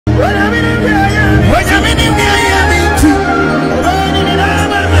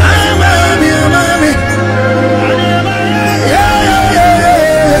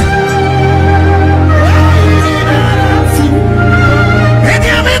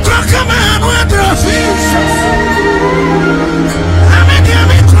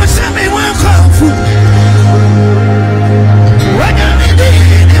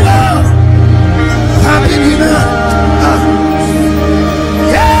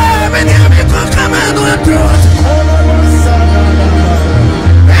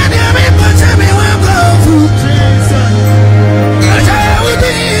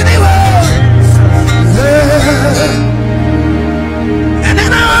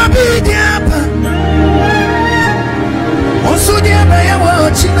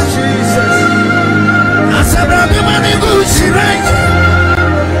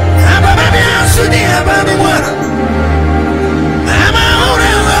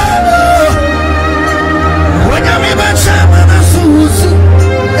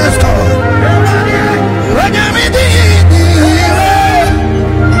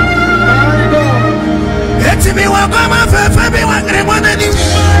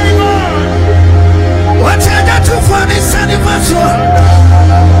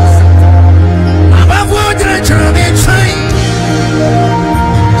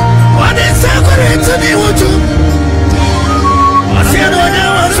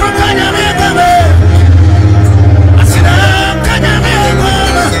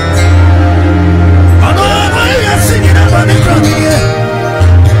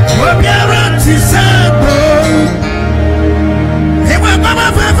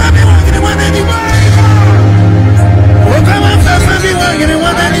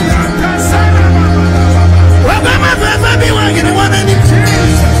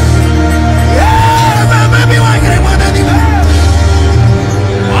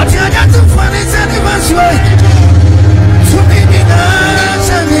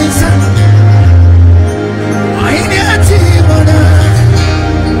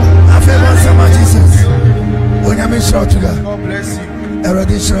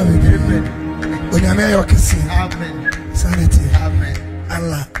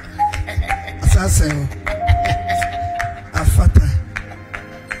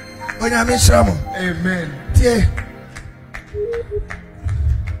Amen.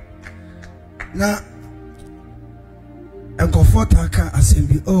 Na and comfort aka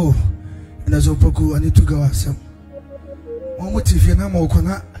assembly. Oh, and as Opoku, I need to go asem. One motive you know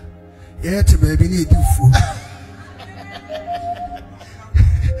kona yet baby need you fool.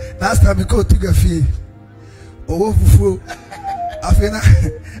 Last time we go to the fee. Oh, fool. I feel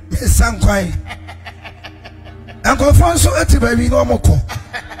me sang quiet. And confront so at baby no more.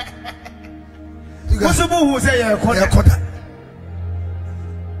 Who say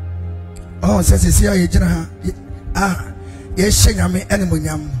oh, says it's here. Yes, she me animal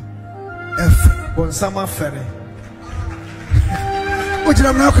yam. F. Bon summer ferry. What you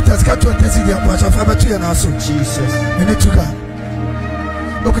have now got us got to see the approach of Abattoir and also Jesus. We need to go.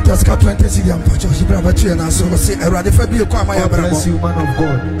 Look at us got to see the approach of Abattoir and also say, I rather Fabio come. I bless you, man of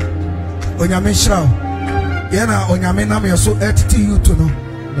God. On your mission, Yana, on your men, I'm so at you to know.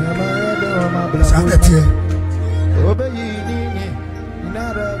 Sanity.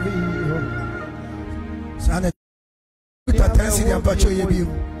 Sanity. Look at Tansi and Pacho Yebu.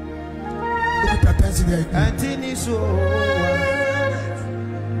 Look at Tansi and Antini. So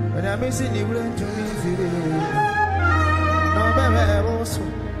when I'm missing you, learn to me. No, baby, also.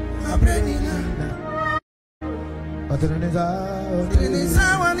 I'm ready now. But then is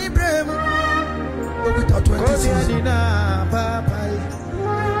our Ibrahim. Look at 20 Papa.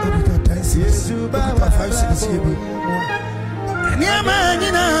 Yes, you buy 5 6 years. And your man,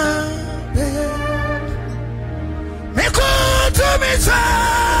 you know, me call to me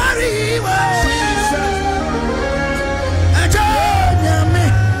sorry. I join me.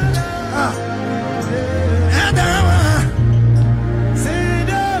 And I say,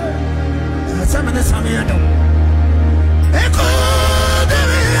 no, some of the Sammy, I don't. Me call to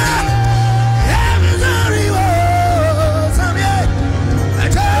me. I'm sorry.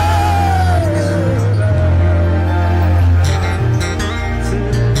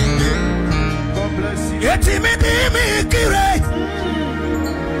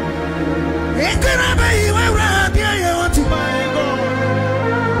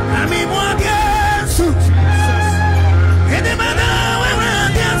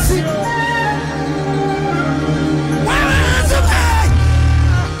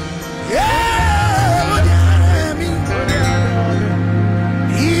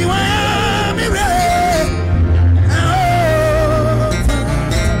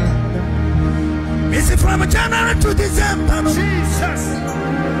 From January to December, Jesus.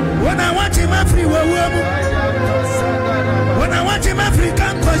 When I watch him African, when I watch him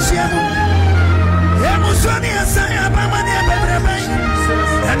African,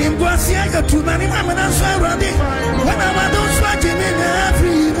 and him go see I got too many women and so ready. When I don't watch him in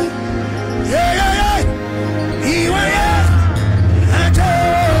Africa, yeah,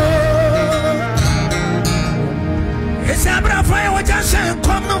 it's a brave fire. What you say?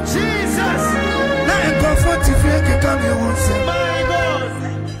 Come no, Jesus. Comfort if you can come here once. My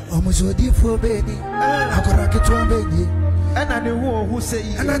God. Almost so deep for baby. I could rock it to a baby. And I know who say,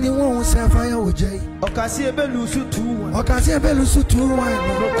 and I know who say fire with Jay. Ocassia Belusu 2 1. Ocassia Belusu 2 1.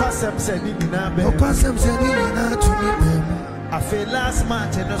 No Cassam said, no Cassam said, to me. I feel last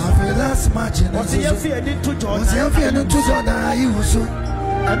match. I feel last match. What's your fear into Jordan? What's your fear into Jordan? You so.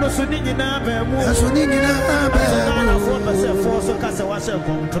 I know so need na be mu. I so need na be mu. 4% for so kase wa se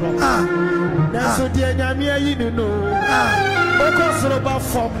control. Na so die nyame ayi no no. Okosoro ba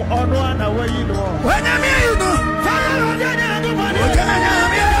form ono ana wa yi no. Wa nyame ayi no. Fire on nyame ayi no. O nyame.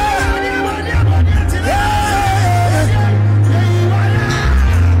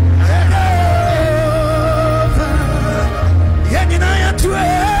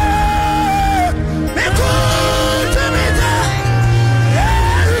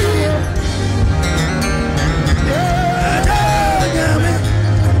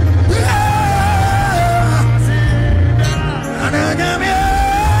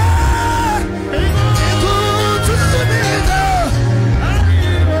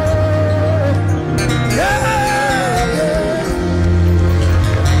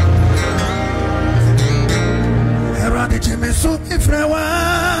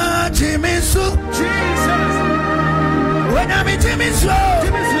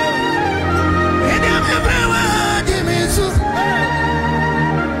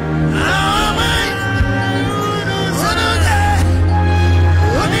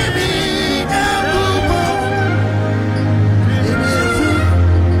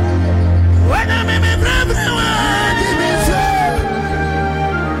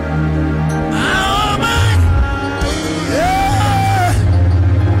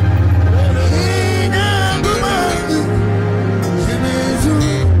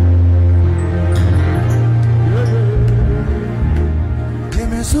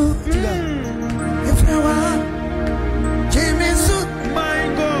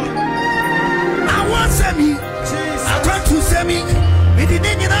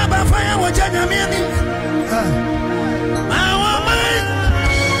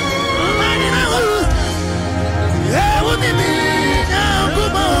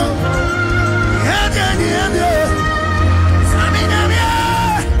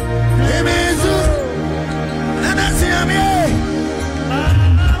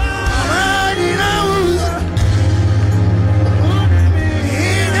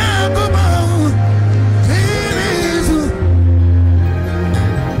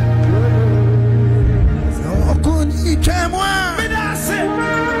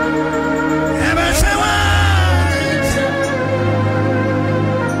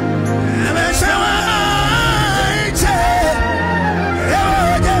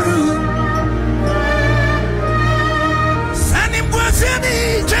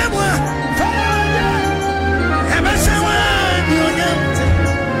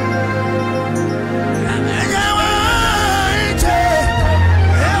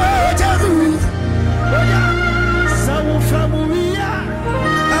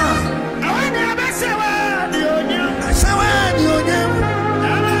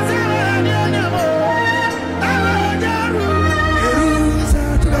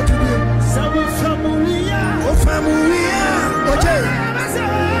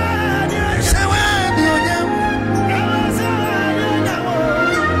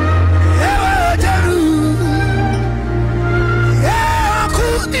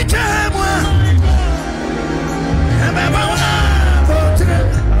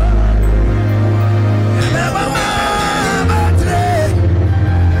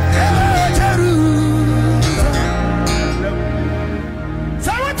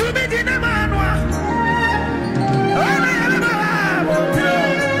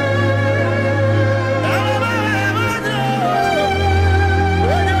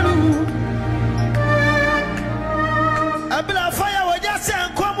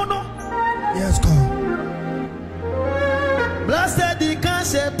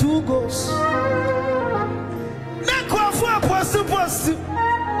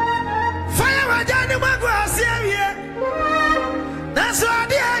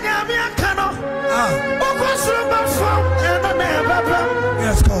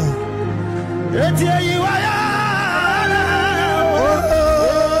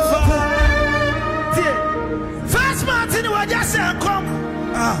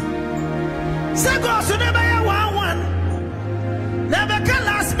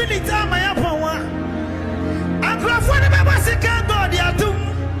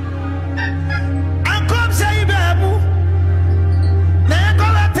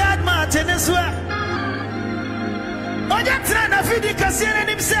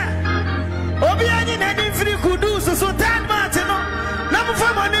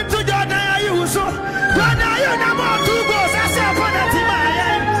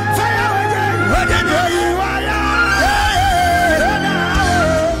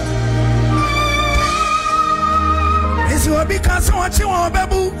 so what you want,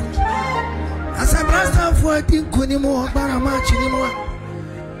 babu. As a brother for a thing, couldn't more, but I'm much anymore.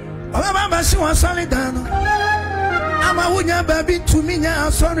 Oh, she was solid down. I'm a woman, baby, to me now.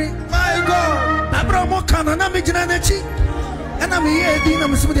 Sorry, my God. I brought more can and I'm a generachi. And I'm here, Dean,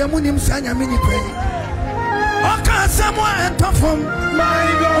 I'm with the Munim Sanya mini pray. Okay, someone and perform.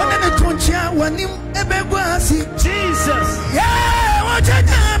 My God. One and a toncha, one him, a baby, Jesus. Yeah, what you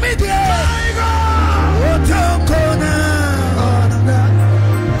tell me, dear. My God. What you call now?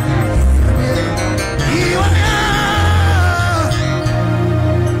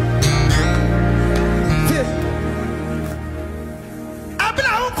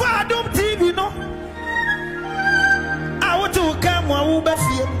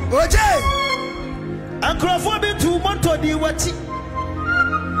 Oje, Ancrophobia to Montodi Wati.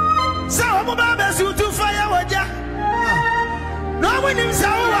 Some of you to fire Waja. No one in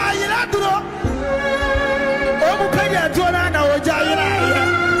Sawa, you not do. Oh, Paya Jonah, Waja,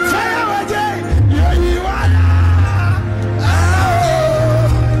 fire Waja. You are.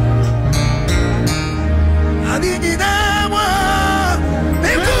 I didn't know.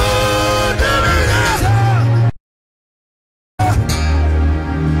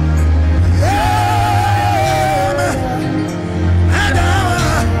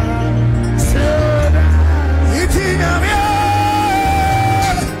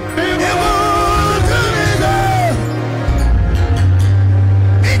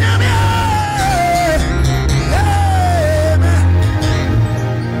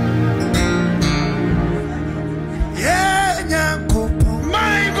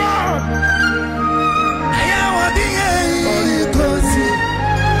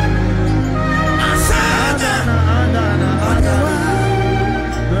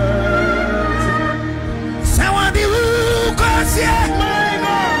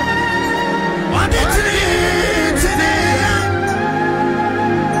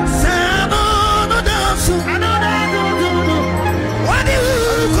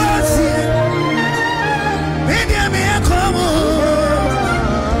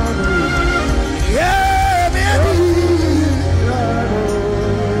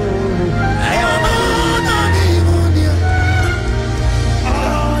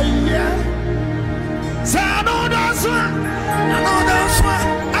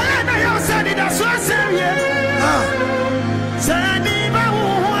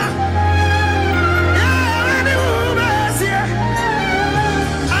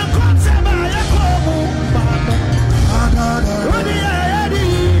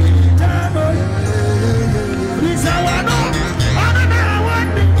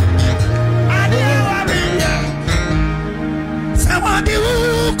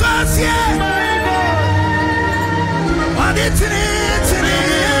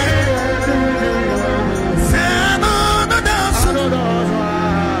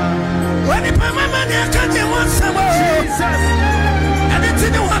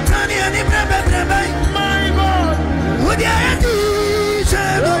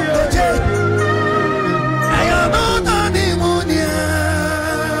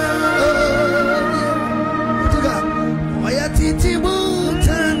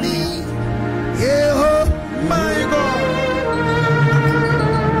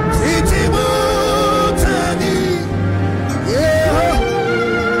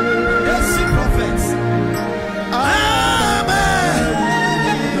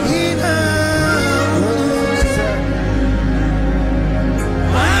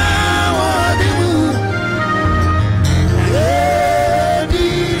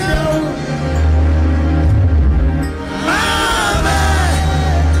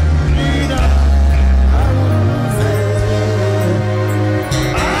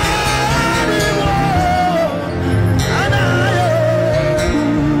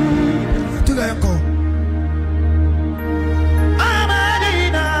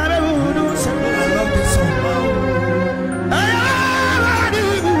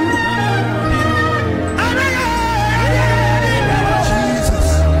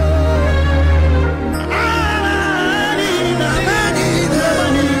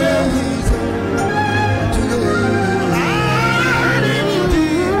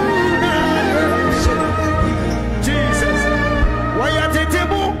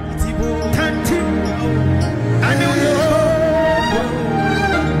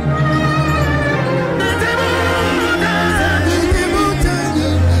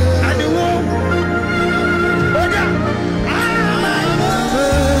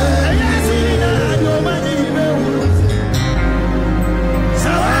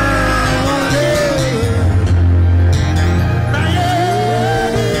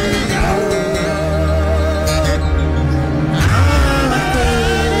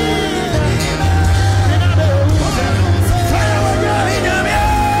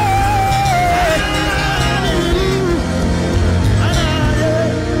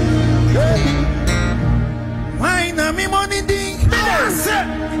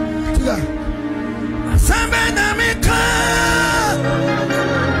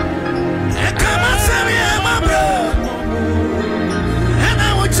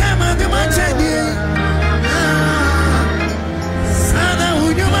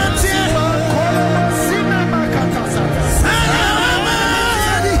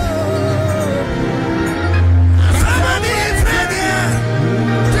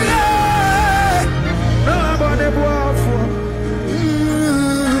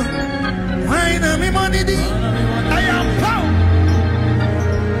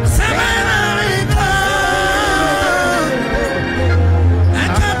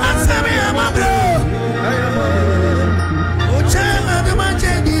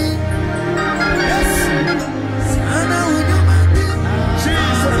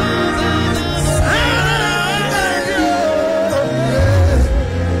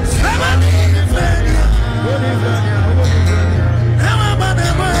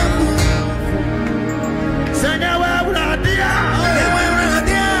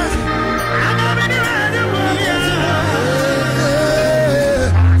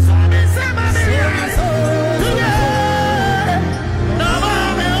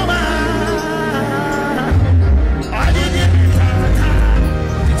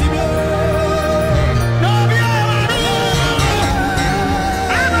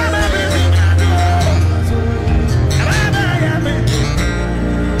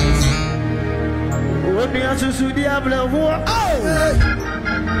 Ablevo.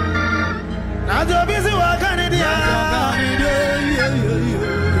 Now the busy work on it.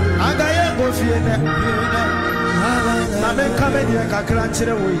 Agya KOFI. I'm coming here. I can't get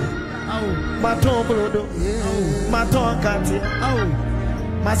away. Maton Brodo. Maton Kati.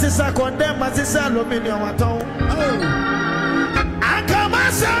 My sister condemn my sister aluminium maton. I come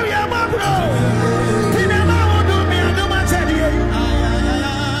and say, yeah, my bro. Tinema will do me. I do my teddy.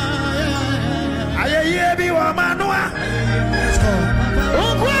 I be one manua.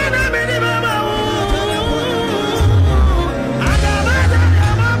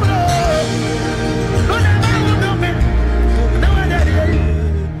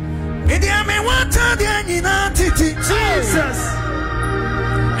 Jesus.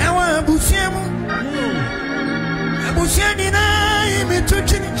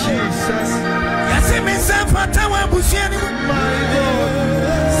 Jesus. Yes, me say fatawa busiani. My God.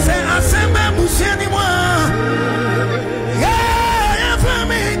 Say asemba busiani mo. Yeah, for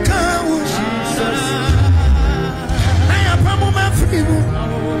me come Jesus. I am from my free.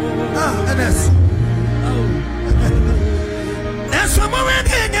 Ernest. That's what we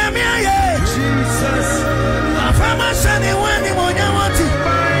get me. Jesus. From my son, when you want to.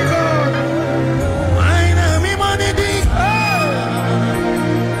 My God.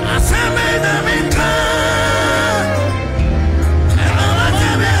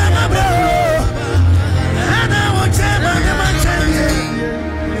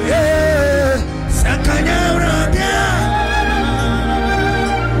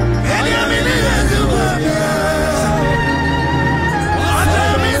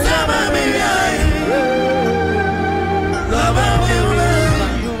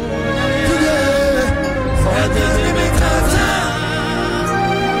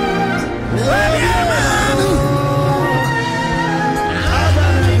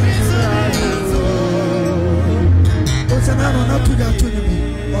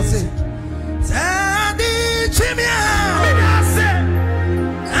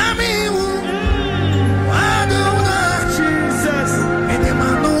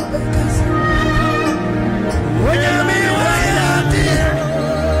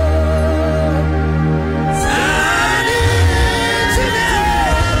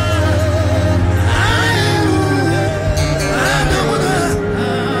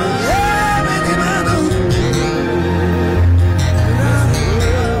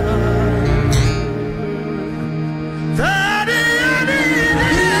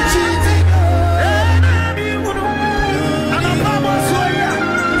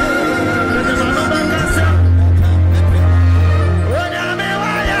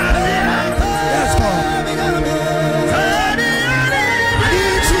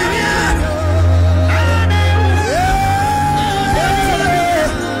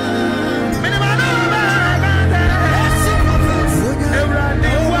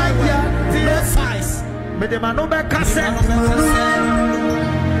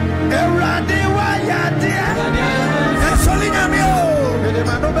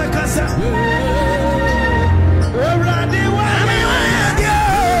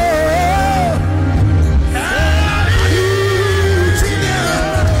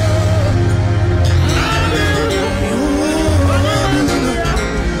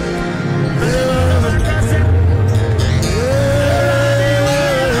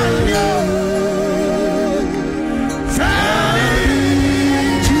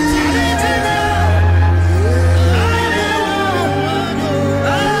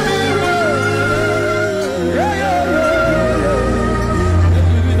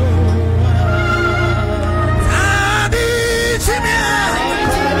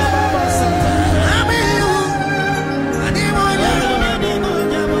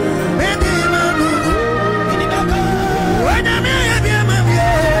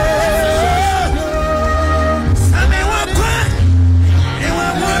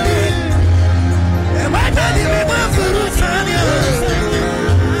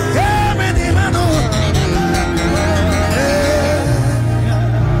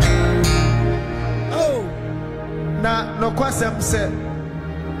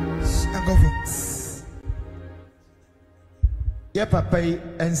 Papa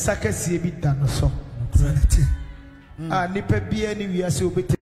and Sakasi bit done so. Nipa be any we are so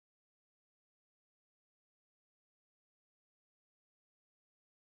bit.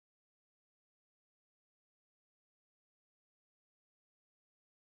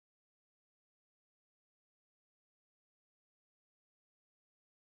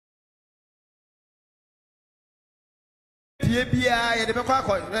 Bia, the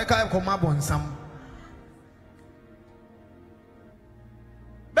Baka come up on some.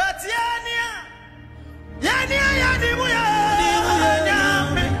 But Yania,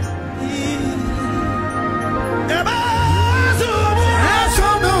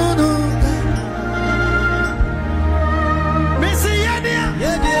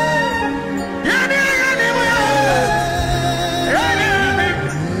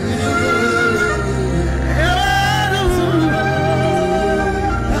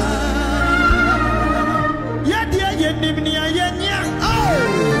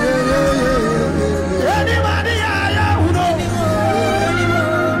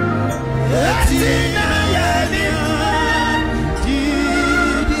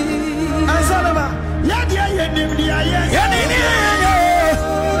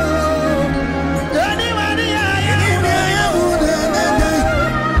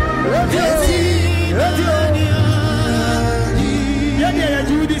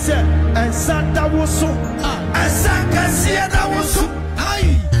 Santa Wosu, Asaka Siada Wosu,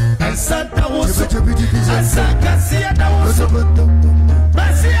 and Santa Wosu, Asaka Siada Wosu,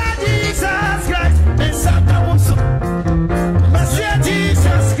 Masia Jesus Christ, and Santa Wosu, Masia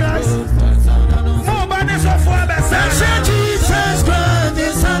Jesus Christ, more banners of Wabasa, Jesus Christ,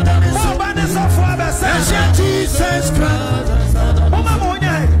 more banners of Wabasa, Jesus Christ,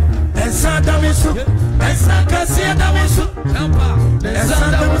 Omamonia, and Santa Wosu, and Saka Siada Wosu, and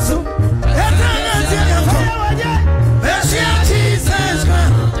Santa Wosu.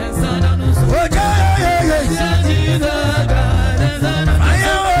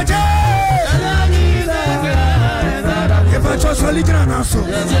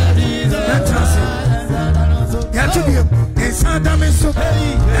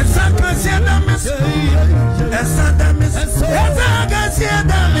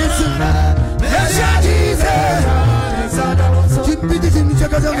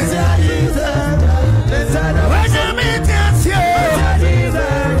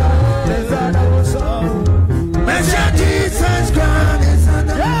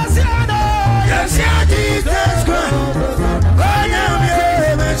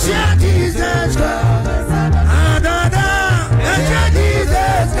 Jesus Christ.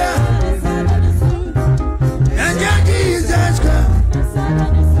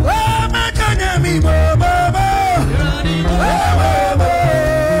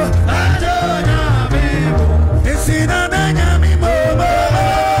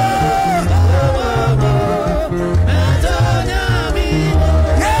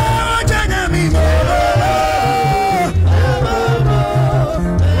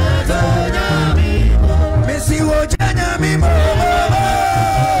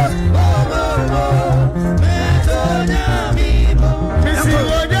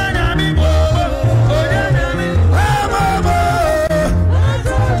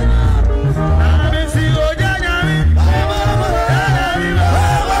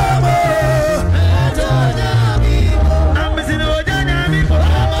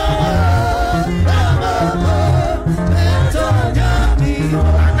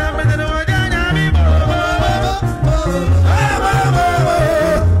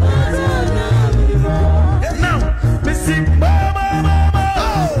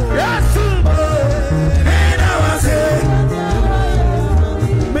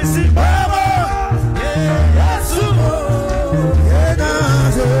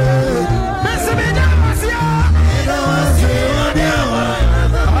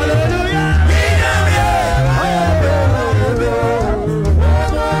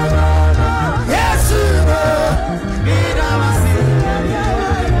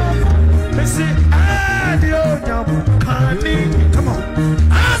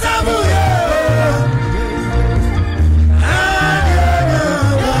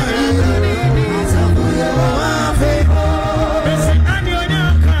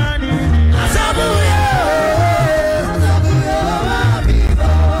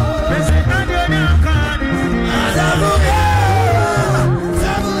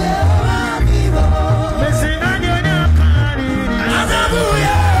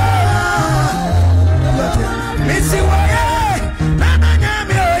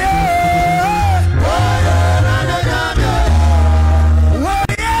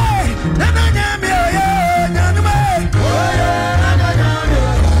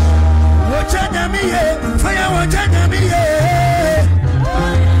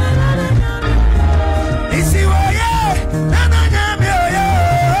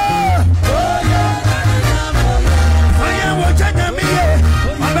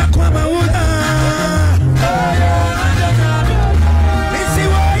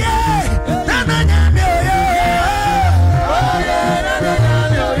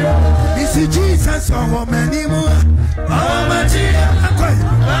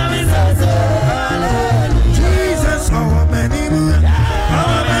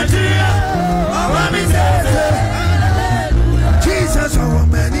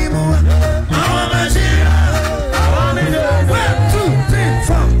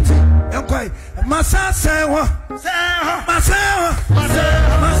 Masasewa.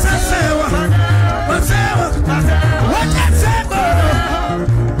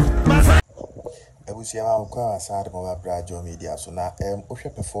 Ebusiama kwa asade mo BrajohnMedia so na ohwe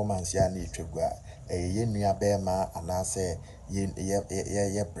performance ya na etwegua ye nua bema anase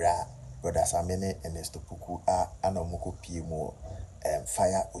ye bra brother Sammy ne Ernest Opoku ana omoko pie mu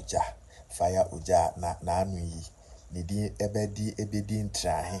fire oja na anu yi ne di ebedi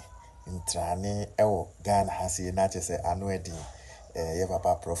ntrane ewo Ghana hase na chese anu edi ye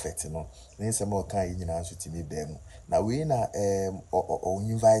papa prophet no ne se mo kan yi nyina so timi be mu na we na o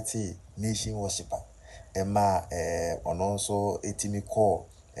invite nation worshiper ema ono nso etimi call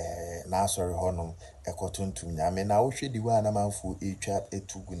na sorry honom ekotuntum nyame na wo hwedi wa na manfo etwa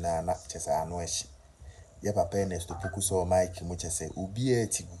etugu na chese anu ehye ye papa Ernest Opoku so mic mu chese obi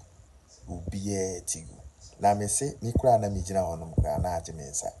etigu na me se ni kura na me gina honom kura na age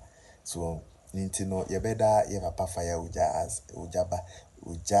mensa so ninti no ye beda ye papa fire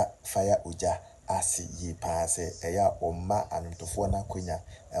fire oja asi ye paase eya omma anutofo na kwanya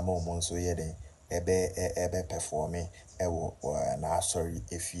ema omonso ye den ebe performing ewo na sorry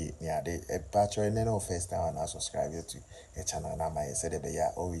efie ni ade patcho ne no first time na subscribe to a channel na my said be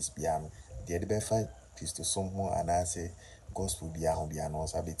ya always be am the be fa Christo somo anase gospel bia ho bia no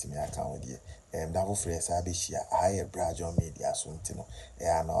sabetimi aka ho de davo frɛ sa be hia aye BrajohnMedia so ntino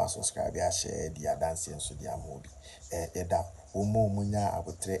na subscribe ya share dia dance nso dia mo bi eda omo munya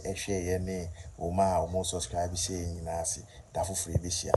abotre ehwe ye ne oma omo subscribe share nyina ase davo frɛ be hia